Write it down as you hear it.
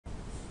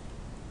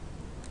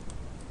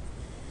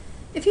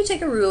If you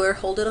take a ruler,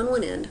 hold it on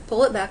one end,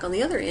 pull it back on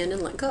the other end,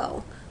 and let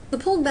go, the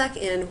pulled back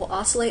end will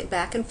oscillate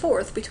back and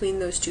forth between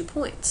those 2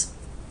 points.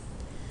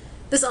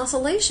 This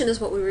oscillation is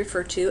what we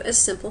refer to as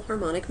simple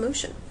harmonic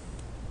motion.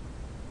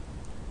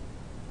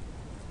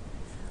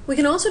 We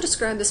can also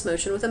describe this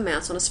motion with a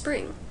mass on a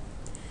spring.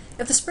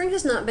 If the spring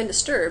has not been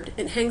disturbed,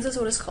 it hangs as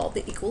what is called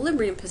the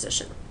equilibrium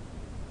position.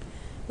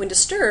 When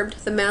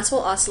disturbed, the mass will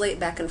oscillate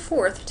back and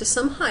forth to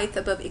some height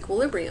above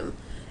equilibrium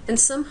and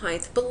some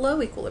height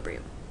below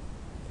equilibrium.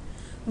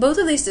 Both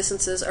of these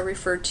distances are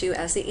referred to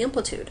as the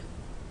amplitude.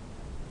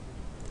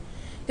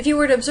 If you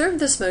were to observe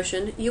this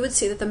motion, you would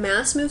see that the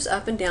mass moves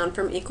up and down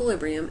from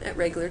equilibrium at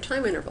regular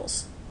time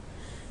intervals.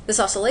 This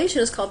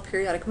oscillation is called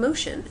periodic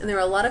motion, and there are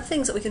a lot of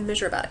things that we can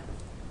measure about it.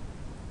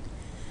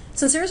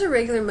 Since there is a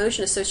regular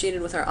motion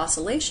associated with our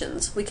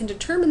oscillations, we can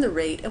determine the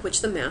rate at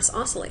which the mass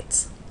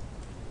oscillates.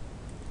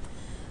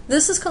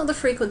 This is called the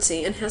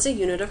frequency and has a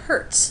unit of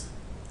hertz.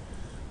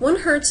 1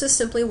 hertz is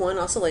simply 1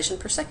 oscillation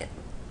per second.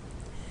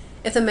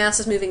 If the mass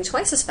is moving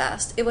twice as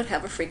fast, it would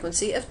have a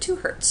frequency of 2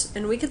 hertz,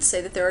 and we could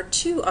say that there are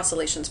 2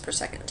 oscillations per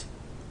second.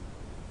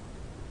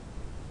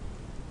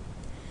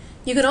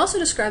 You could also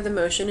describe the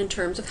motion in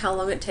terms of how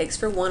long it takes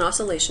for 1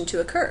 oscillation to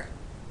occur.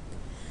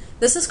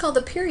 This is called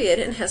the period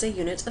and has a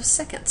unit of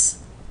seconds.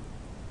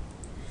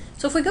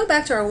 So if we go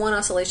back to our 1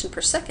 oscillation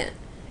per second,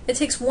 it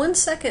takes 1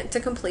 second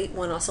to complete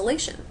 1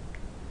 oscillation.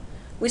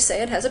 We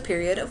say it has a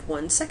period of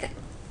 1 second.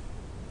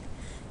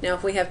 Now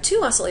if we have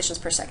 2 oscillations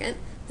per second,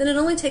 then it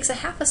only takes a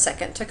half a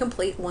second to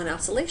complete 1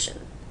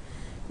 oscillation.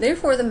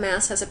 Therefore, the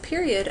mass has a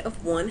period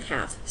of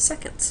 1/2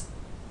 seconds.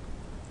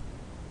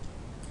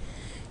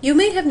 You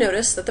may have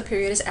noticed that the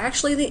period is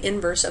actually the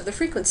inverse of the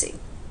frequency.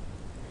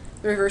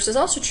 The reverse is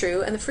also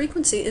true, and the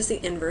frequency is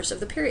the inverse of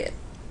the period.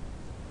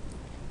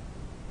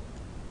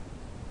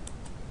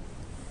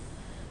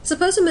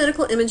 Suppose a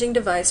medical imaging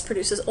device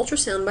produces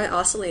ultrasound by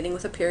oscillating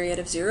with a period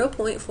of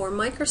 0.4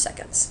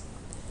 microseconds.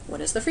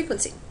 What is the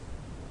frequency?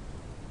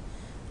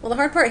 Well, the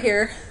hard part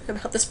here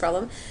about this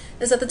problem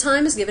is that the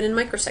time is given in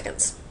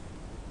microseconds.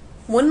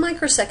 1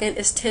 microsecond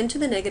is 10 to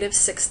the negative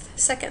 6th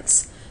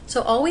seconds,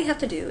 so all we have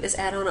to do is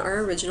add on our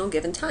original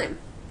given time.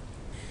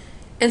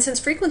 And since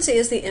frequency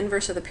is the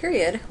inverse of the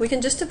period, we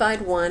can just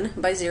divide 1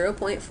 by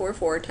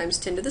 0.44 times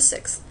 10 to the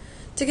 6th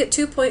to get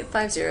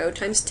 2.50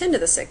 times 10 to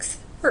the 6th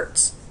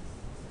hertz.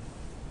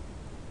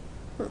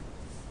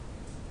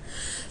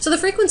 So the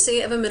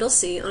frequency of a middle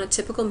C on a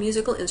typical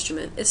musical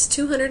instrument is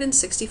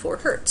 264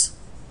 hertz.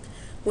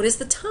 What is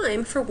the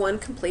time for 1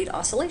 complete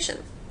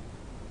oscillation?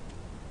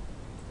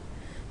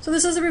 So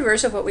this is the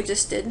reverse of what we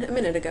just did a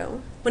minute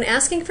ago. When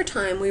asking for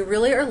time, we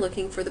really are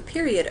looking for the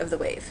period of the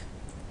wave.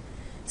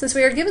 Since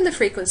we are given the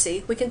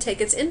frequency, we can take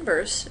its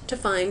inverse to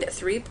find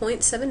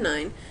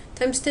 3.79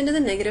 times 10 to the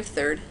negative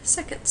 3rd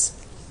seconds.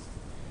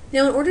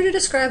 Now, in order to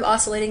describe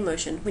oscillating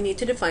motion, we need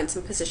to define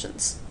some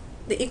positions.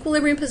 The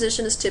equilibrium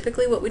position is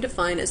typically what we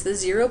define as the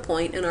 0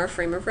 point in our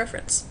frame of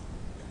reference.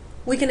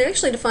 We can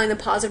actually define the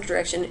positive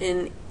direction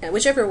in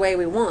whichever way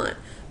we want,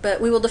 but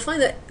we will define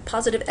the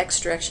positive x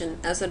direction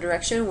as the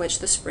direction in which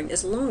the spring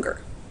is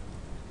longer.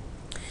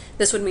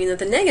 This would mean that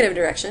the negative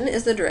direction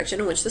is the direction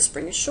in which the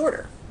spring is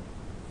shorter.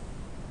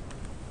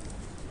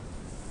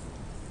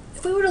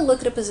 If we were to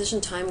look at a position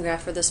time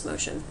graph for this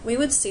motion, we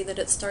would see that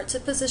it starts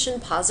at position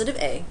positive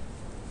A,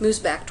 moves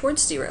back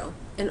towards 0,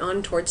 and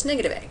on towards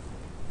negative A.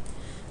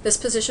 This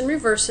position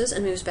reverses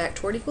and moves back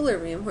toward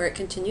equilibrium, where it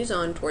continues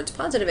on towards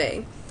positive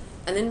A,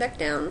 and then back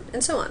down,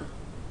 and so on.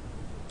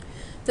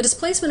 The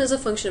displacement as a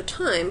function of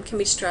time can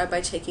be described by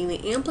taking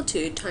the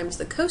amplitude times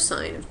the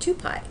cosine of 2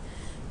 pi,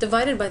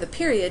 divided by the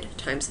period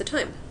times the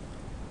time.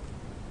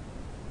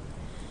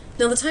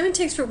 Now the time it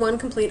takes for 1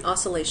 complete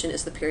oscillation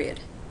is the period.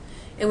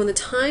 And when the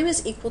time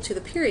is equal to the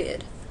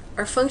period,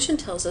 our function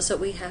tells us that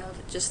we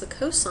have just the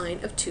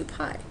cosine of 2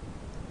 pi.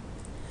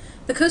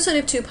 The cosine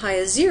of 2 pi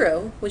is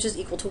 0, which is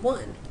equal to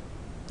 1.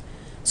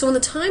 So when the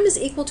time is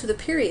equal to the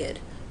period,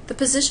 the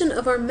position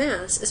of our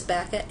mass is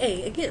back at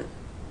A again.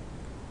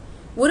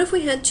 What if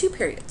we had 2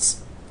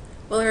 periods?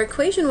 Well, our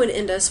equation would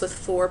end us with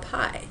 4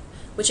 pi,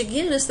 which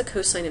again is the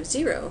cosine of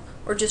 0,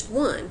 or just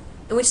 1,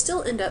 and we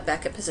still end up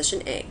back at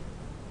position A.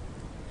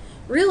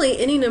 Really,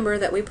 any number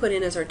that we put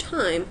in as our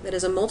time, that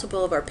is a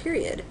multiple of our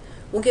period,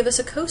 will give us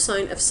a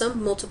cosine of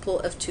some multiple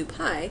of 2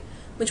 pi,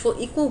 which will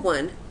equal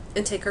 1,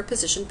 and take our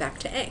position back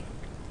to A.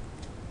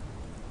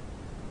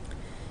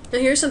 Now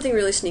here's something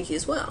really sneaky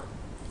as well.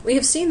 We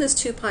have seen this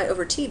 2 pi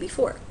over t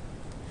before.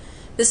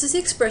 This is the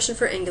expression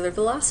for angular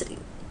velocity.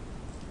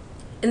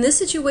 In this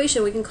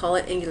situation, we can call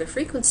it angular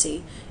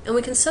frequency, and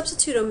we can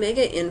substitute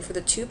omega in for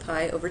the 2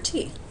 pi over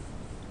t.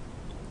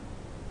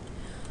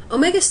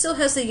 Omega still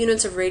has the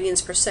units of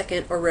radians per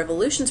second, or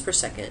revolutions per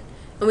second,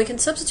 and we can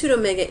substitute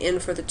omega in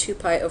for the 2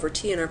 pi over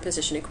t in our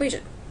position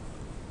equation.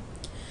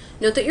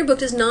 Note that your book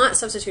does not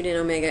substitute in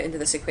omega into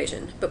this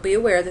equation, but be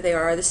aware that they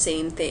are the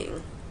same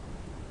thing.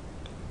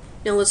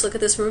 Now let's look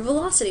at this from a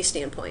velocity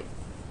standpoint.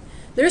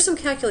 There is some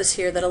calculus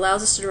here that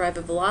allows us to derive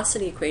a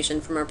velocity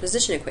equation from our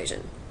position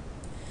equation.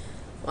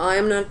 While I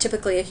am not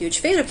typically a huge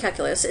fan of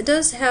calculus, it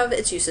does have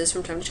its uses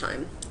from time to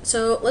time.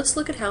 So let's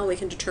look at how we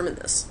can determine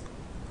this.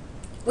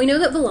 We know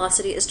that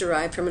velocity is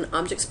derived from an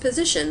object's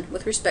position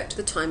with respect to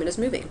the time it is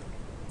moving.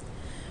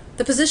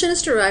 The position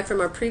is derived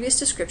from our previous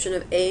description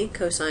of a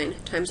cosine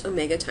times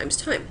omega times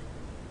time.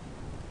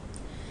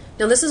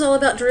 Now this is all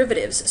about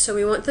derivatives, so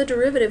we want the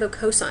derivative of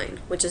cosine,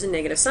 which is a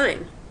negative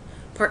sign.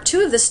 Part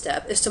 2 of this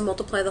step is to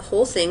multiply the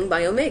whole thing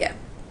by omega.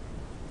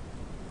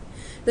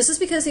 This is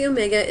because the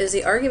omega is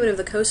the argument of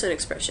the cosine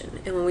expression,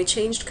 and when we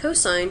changed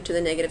cosine to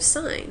the negative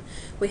sign,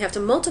 we have to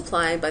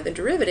multiply by the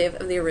derivative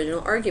of the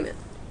original argument.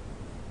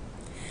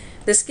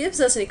 This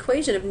gives us an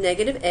equation of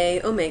negative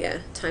a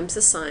omega times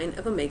the sine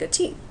of omega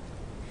t.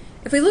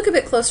 If we look a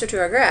bit closer to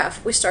our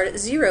graph, we start at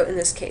 0 in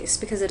this case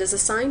because it is a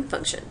sine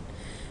function.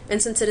 And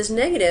since it is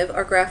negative,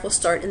 our graph will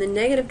start in the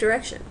negative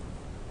direction.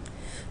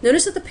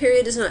 Notice that the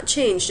period does not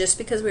change just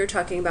because we are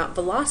talking about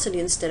velocity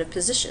instead of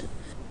position.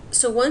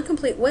 So one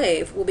complete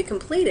wave will be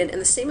completed in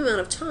the same amount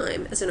of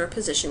time as in our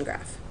position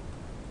graph.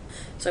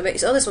 So I bet you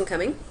saw this one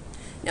coming.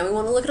 Now we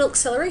want to look at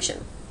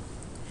acceleration.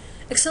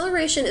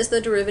 Acceleration is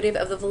the derivative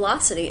of the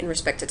velocity in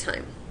respect to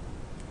time.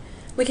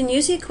 We can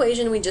use the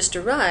equation we just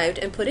derived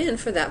and put in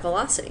for that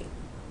velocity.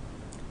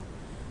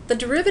 The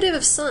derivative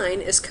of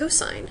sine is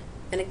cosine,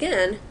 and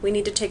again, we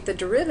need to take the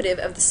derivative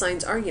of the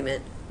sine's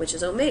argument, which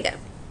is omega.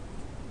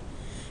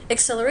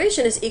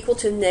 Acceleration is equal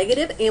to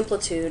negative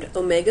amplitude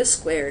omega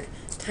squared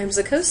times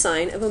the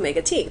cosine of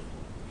omega t.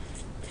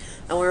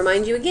 I will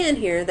remind you again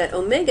here that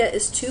omega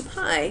is 2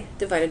 pi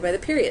divided by the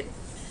period.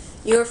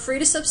 You are free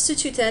to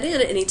substitute that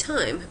in at any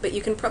time, but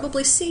you can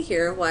probably see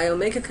here why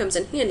omega comes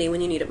in handy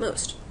when you need it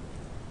most.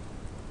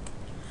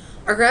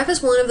 Our graph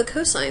is one of the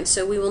cosines,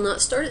 so we will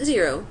not start at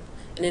 0,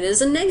 and it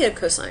is a negative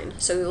cosine,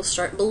 so we will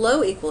start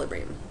below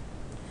equilibrium.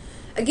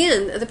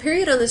 Again, the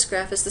period on this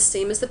graph is the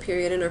same as the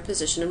period in our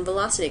position and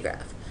velocity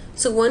graph,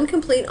 so one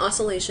complete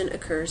oscillation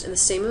occurs in the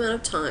same amount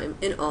of time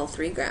in all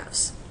 3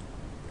 graphs.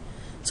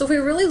 So if we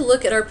really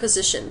look at our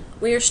position,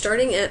 we are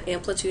starting at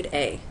amplitude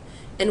A,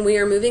 and we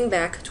are moving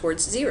back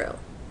towards 0.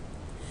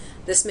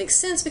 This makes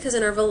sense because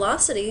in our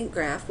velocity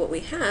graph, what we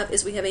have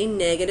is we have a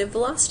negative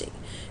velocity.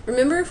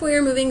 Remember, if we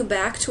are moving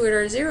back toward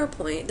our 0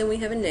 point, then we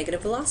have a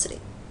negative velocity.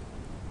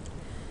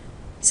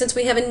 Since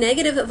we have a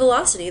negative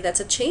velocity, that's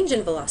a change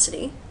in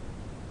velocity,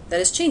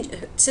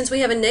 since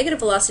we have a negative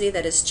velocity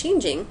that is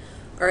changing,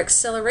 our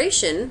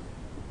acceleration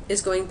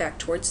is going back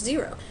towards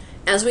 0.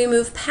 As we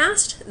move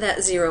past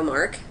that 0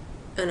 mark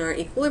on our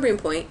equilibrium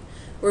point,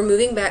 we're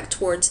moving back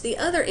towards the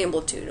other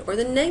amplitude, or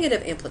the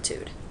negative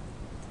amplitude.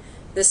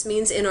 This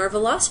means in our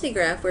velocity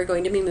graph, we're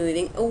going to be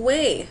moving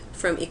away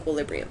from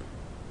equilibrium.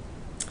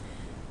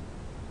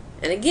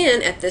 And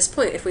again, at this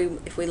point,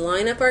 if we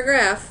line up our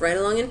graph right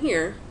along in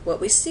here,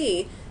 what we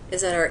see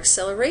is that our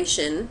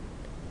acceleration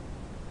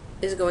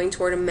is going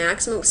toward a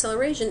maximum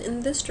acceleration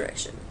in this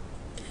direction.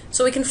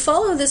 So we can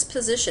follow this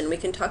position. We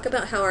can talk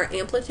about how our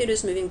amplitude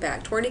is moving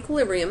back toward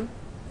equilibrium,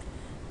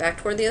 back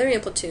toward the other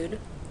amplitude,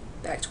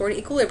 back toward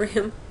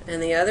equilibrium,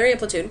 and the other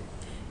amplitude,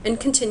 and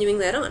continuing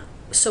that on.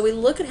 So we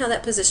look at how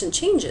that position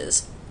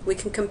changes. We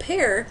can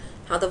compare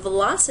how the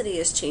velocity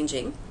is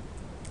changing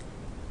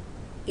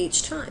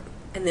each time.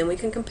 And then we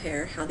can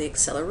compare how the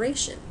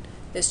acceleration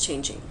is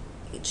changing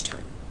each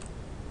time.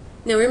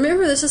 Now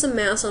remember, this is a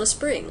mass on a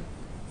spring.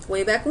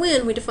 Way back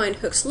when, we defined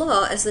Hooke's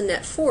law as the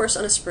net force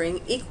on a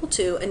spring equal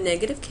to a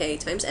negative k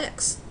times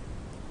x.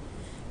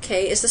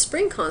 K is the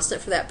spring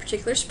constant for that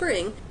particular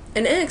spring,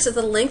 and x is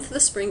the length the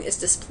spring is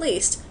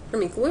displaced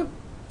from equilibrium.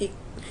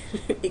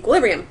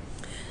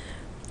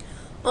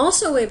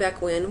 Also way back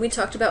when, we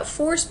talked about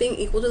force being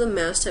equal to the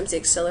mass times the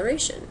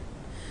acceleration.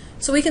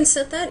 So we can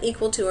set that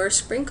equal to our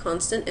spring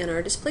constant and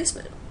our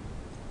displacement.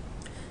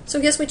 So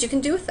guess what you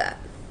can do with that?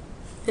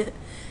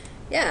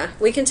 Yeah,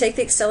 we can take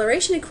the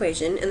acceleration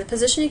equation and the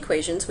position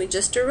equations we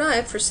just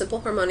derived for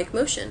simple harmonic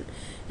motion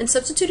and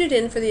substitute it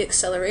in for the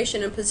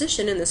acceleration and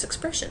position in this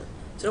expression.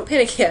 So don't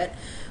panic yet.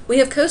 We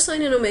have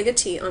cosine and omega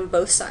t on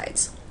both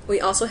sides. We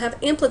also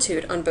have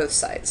amplitude on both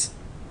sides.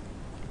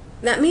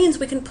 That means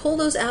we can pull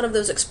those out of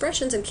those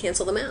expressions and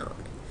cancel them out.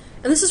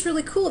 And this is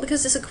really cool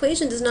because this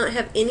equation does not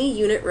have any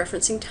unit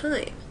referencing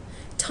time.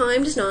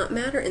 Time does not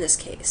matter in this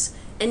case,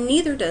 and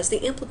neither does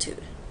the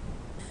amplitude.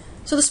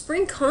 So the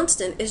spring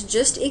constant is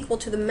just equal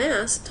to the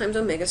mass times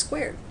omega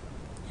squared.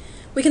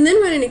 We can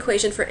then write an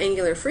equation for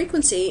angular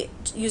frequency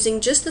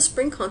using just the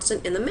spring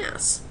constant and the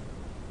mass.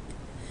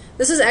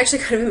 This is actually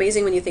kind of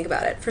amazing when you think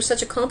about it. For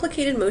such a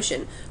complicated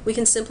motion, we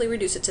can simply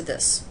reduce it to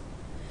this.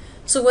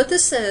 So what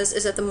this says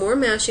is that the more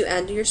mass you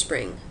add to your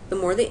spring, the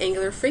more the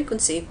angular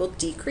frequency will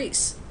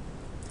decrease.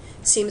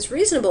 Seems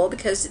reasonable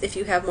because if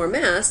you have more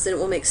mass, then it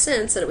will make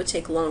sense that it would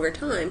take longer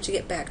time to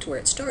get back to where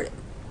it started.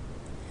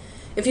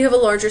 If you have a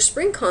larger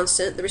spring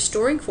constant, the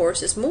restoring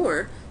force is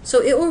more,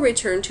 so it will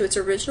return to its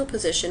original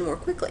position more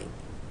quickly.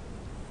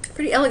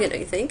 Pretty elegant,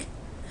 don't you think?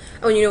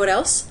 Oh, and you know what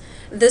else?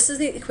 This is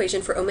the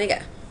equation for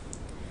omega.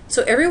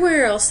 So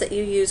everywhere else that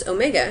you use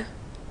omega,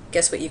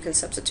 guess what you can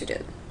substitute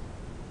in?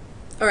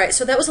 Alright,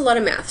 so that was a lot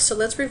of math, so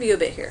let's review a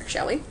bit here,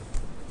 shall we?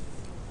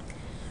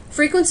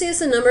 Frequency is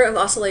the number of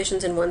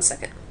oscillations in 1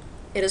 second.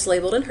 It is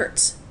labeled in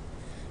hertz.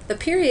 The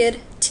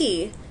period,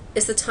 t,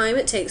 is the time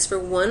it takes for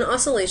one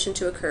oscillation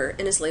to occur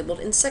and is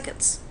labeled in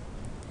seconds.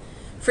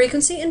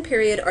 Frequency and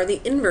period are the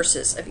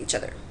inverses of each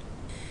other.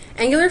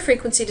 Angular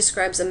frequency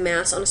describes the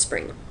mass on a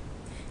spring.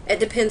 It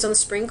depends on the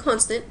spring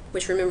constant,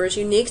 which remember is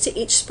unique to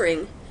each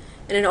spring,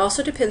 and it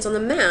also depends on the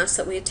mass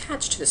that we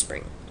attach to the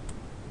spring.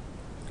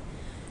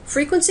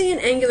 Frequency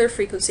and angular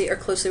frequency are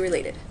closely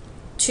related.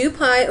 2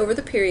 pi over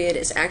the period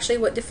is actually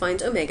what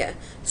defines omega,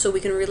 so we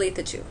can relate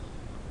the two.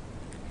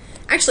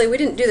 Actually, we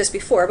didn't do this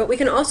before, but we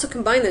can also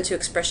combine the two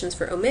expressions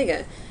for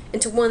omega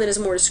into one that is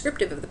more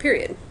descriptive of the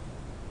period.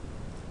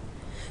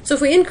 So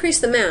if we increase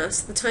the mass,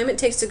 the time it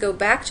takes to go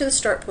back to the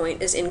start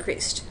point is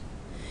increased.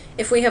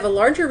 If we have a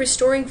larger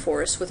restoring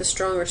force with a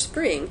stronger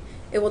spring,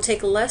 it will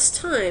take less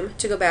time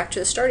to go back to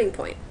the starting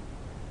point.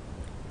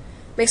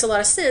 Makes a lot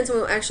of sense, and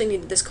we'll actually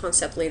need this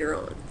concept later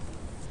on.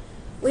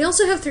 We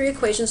also have 3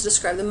 equations to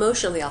describe the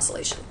motion of the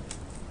oscillation.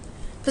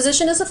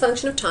 Position as a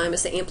function of time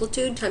is the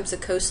amplitude times the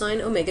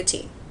cosine omega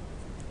t.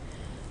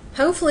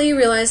 Hopefully you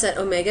realize that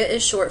omega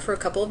is short for a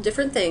couple of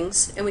different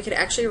things, and we could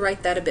actually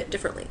write that a bit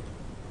differently.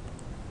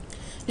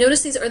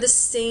 Notice these are the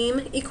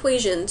same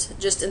equations,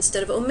 just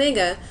instead of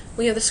omega,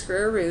 we have the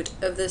square root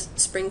of the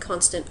spring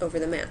constant over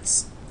the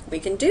mass. We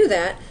can do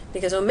that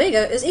because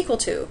omega is equal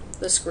to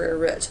the square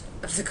root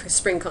of the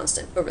spring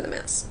constant over the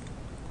mass.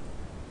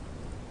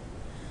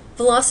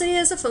 Velocity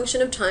as a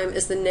function of time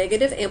is the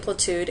negative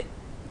amplitude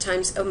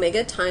times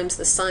omega times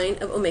the sine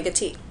of omega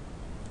t.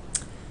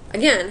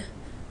 Again,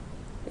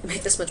 we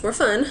make this much more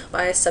fun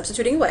by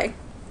substituting away.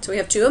 So we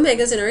have 2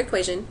 omegas in our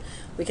equation.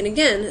 We can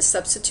again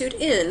substitute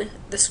in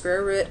the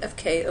square root of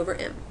k over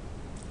m.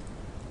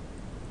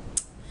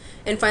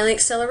 And finally,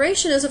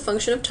 acceleration as a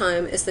function of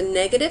time is the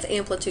negative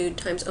amplitude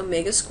times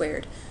omega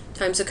squared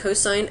times the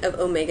cosine of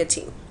omega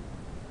t.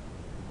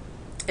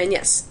 And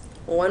yes,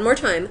 one more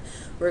time,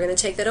 we're going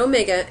to take that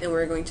omega and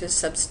we're going to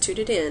substitute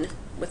it in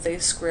with the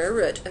square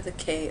root of the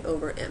k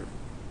over m.